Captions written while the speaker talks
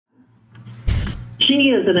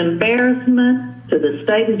She is an embarrassment to the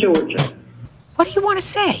state of Georgia. What do you want to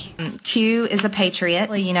say? Q is a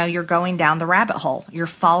patriot. You know, you're going down the rabbit hole. You're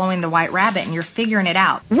following the white rabbit and you're figuring it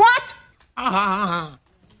out. What?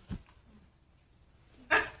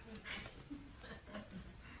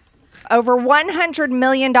 Over $100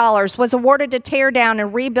 million was awarded to tear down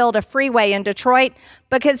and rebuild a freeway in Detroit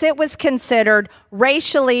because it was considered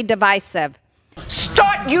racially divisive.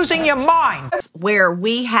 Start using your mind. Where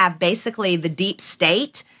we have basically the deep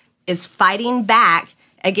state is fighting back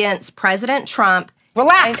against President Trump.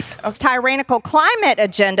 Relax. Tyrannical climate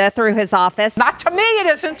agenda through his office. Not to me, it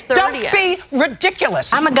isn't. Don't be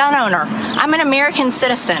ridiculous. I'm a gun owner. I'm an American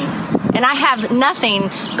citizen. And I have nothing,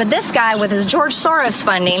 but this guy with his George Soros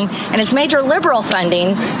funding and his major liberal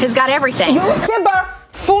funding has got everything. You fibber,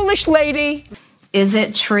 foolish lady. Is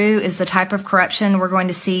it true? Is the type of corruption we're going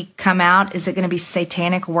to see come out, is it going to be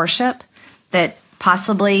satanic worship that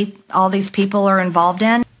possibly all these people are involved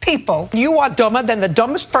in? People, you are dumber than the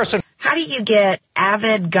dumbest person. How do you get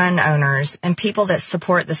avid gun owners and people that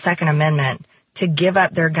support the Second Amendment to give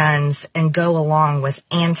up their guns and go along with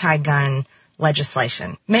anti-gun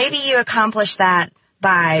legislation? Maybe you accomplish that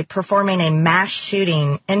by performing a mass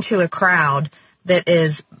shooting into a crowd that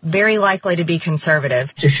is very likely to be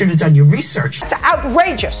conservative. You should have done your research. It's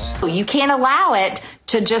outrageous. You can't allow it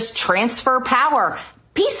to just transfer power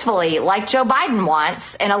peacefully like Joe Biden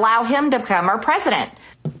wants and allow him to become our president.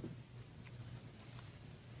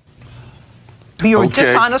 You're a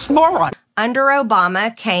dishonest moron. Under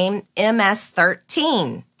Obama came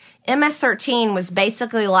MS-13. MS-13 was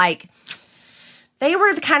basically like, they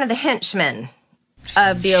were the kind of the henchmen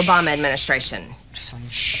of the Obama administration.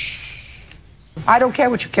 I don't care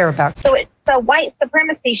what you care about. So white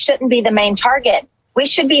supremacy shouldn't be the main target. We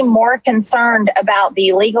should be more concerned about the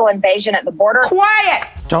illegal invasion at the border. Quiet!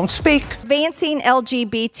 Don't speak. Advancing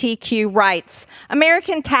LGBTQ rights.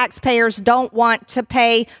 American taxpayers don't want to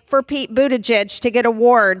pay for Pete Buttigieg to get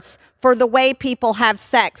awards for the way people have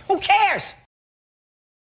sex. Who cares?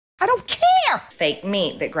 I don't care. Fake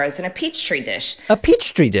meat that grows in a Peachtree dish. A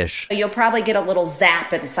Peachtree dish. You'll probably get a little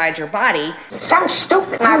zap inside your body. Sounds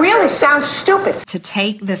stupid. I really sound stupid. To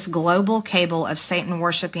take this global cable of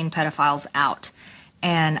Satan-worshiping pedophiles out.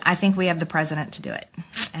 And I think we have the president to do it.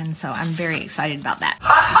 And so I'm very excited about that.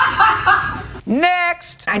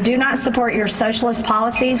 Next. I do not support your socialist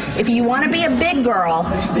policies. If you want to be a big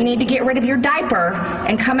girl, you need to get rid of your diaper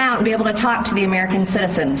and come out and be able to talk to the American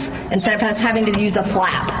citizens instead of us having to use a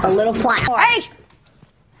flap, a little flap. Hey!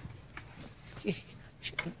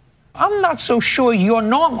 I'm not so sure you're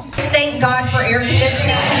normal. Thank God for air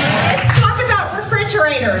conditioning. Let's talk about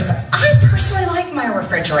refrigerators. I personally like my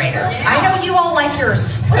refrigerator. I know you all like yours.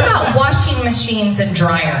 What about washing machines and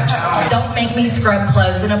dryers? Don't make me scrub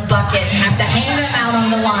clothes in a bucket and have to hang them out on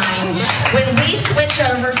the line when we switch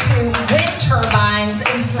over to wind turbines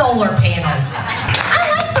and solar panels. I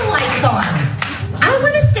like the lights on. I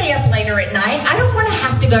want to stay up later at night. I don't want to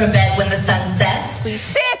have to go to bed when the sun sets.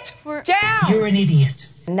 Sit down. You're an idiot.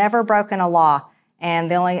 Never broken a law.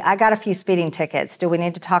 And I got a few speeding tickets. Do we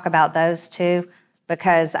need to talk about those too?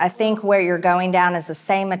 Because I think where you're going down is the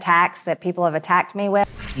same attacks that people have attacked me with.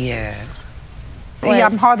 Yes. Yeah,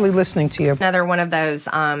 I'm hardly listening to you. Another one of those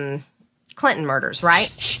Clinton murders, right?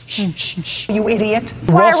 You idiot.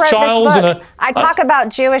 Rothschilds. I talk about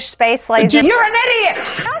Jewish space lasers. You're an idiot.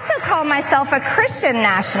 I also call myself a Christian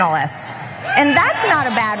nationalist. And that's not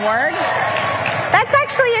a bad word. That's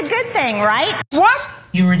actually a good thing, right? What?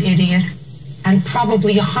 You're an idiot. And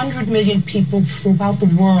probably 100 million people throughout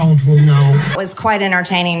the world will know. It was quite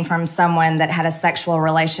entertaining from someone that had a sexual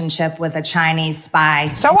relationship with a Chinese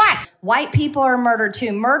spy. So what? White people are murdered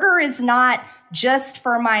too. Murder is not just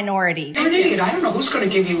for minorities. You're an idiot. I don't know who's going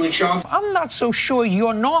to give you a job. I'm not so sure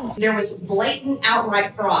you're normal. There was blatant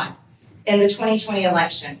outright fraud in the 2020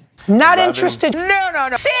 election. Not interested. No.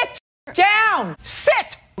 Sit down.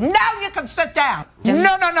 Sit. Now you can sit down. No.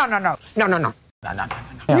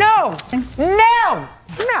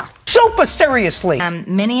 Super seriously.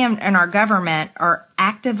 Many in our government are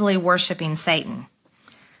actively worshiping Satan,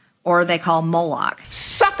 or they call Moloch.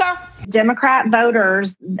 Sucker. Democrat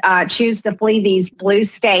voters choose to flee these blue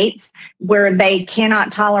states where they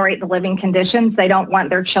cannot tolerate the living conditions. They don't want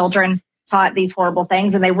their children taught these horrible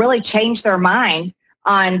things, and they really change their mind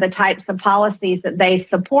on the types of policies that they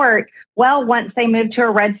support. Well, once they move to a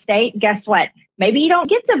red state, guess what? Maybe you don't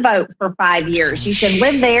get to vote for 5 years. You can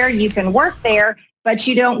live there, you can work there, but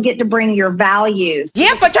you don't get to bring your values.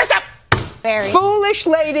 Yeah, but just a foolish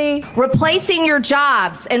lady. Replacing your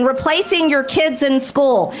jobs and replacing your kids in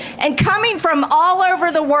school. And coming from all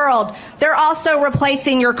over the world, they're also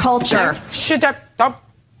replacing your culture. Shut up.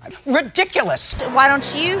 Ridiculous. Why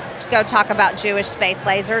don't you go talk about Jewish space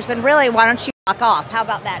lasers? And really, why don't you fuck off? How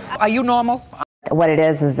about that? Are you normal? What it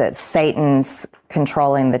is it's Satan's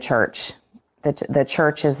controlling the church. The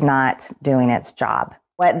church is not doing its job.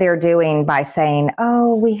 What they're doing by saying,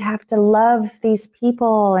 oh, we have to love these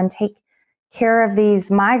people and take care of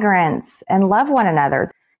these migrants and love one another.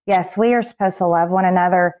 Yes, we are supposed to love one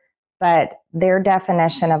another, but their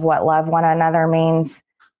definition of what love one another means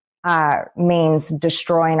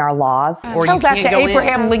destroying our laws. Or tell that to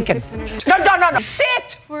Abraham Lincoln. No.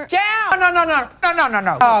 Sit down.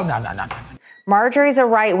 No. Oh, no. Marjorie's a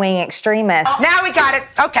right-wing extremist. Now we got it.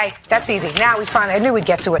 Okay, that's easy. Now we finally, I knew we'd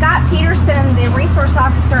get to it. Scott Peterson, the resource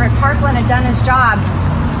officer at Parkland, had done his job,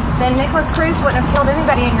 then Nicholas Cruz wouldn't have killed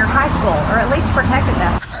anybody in your high school, or at least protected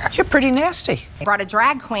them. You're pretty nasty. Brought a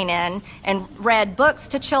drag queen in and read books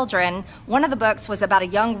to children. One of the books was about a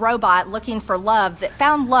young robot looking for love that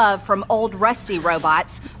found love from old rusty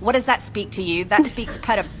robots. What does that speak to you? That speaks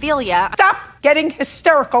pedophilia. Stop getting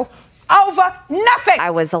hysterical over nothing.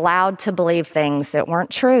 I was allowed to believe things that weren't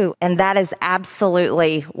true, and that is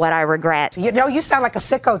absolutely what I regret. You know, you sound like a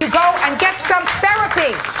sicko. You go and get some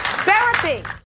therapy. Therapy.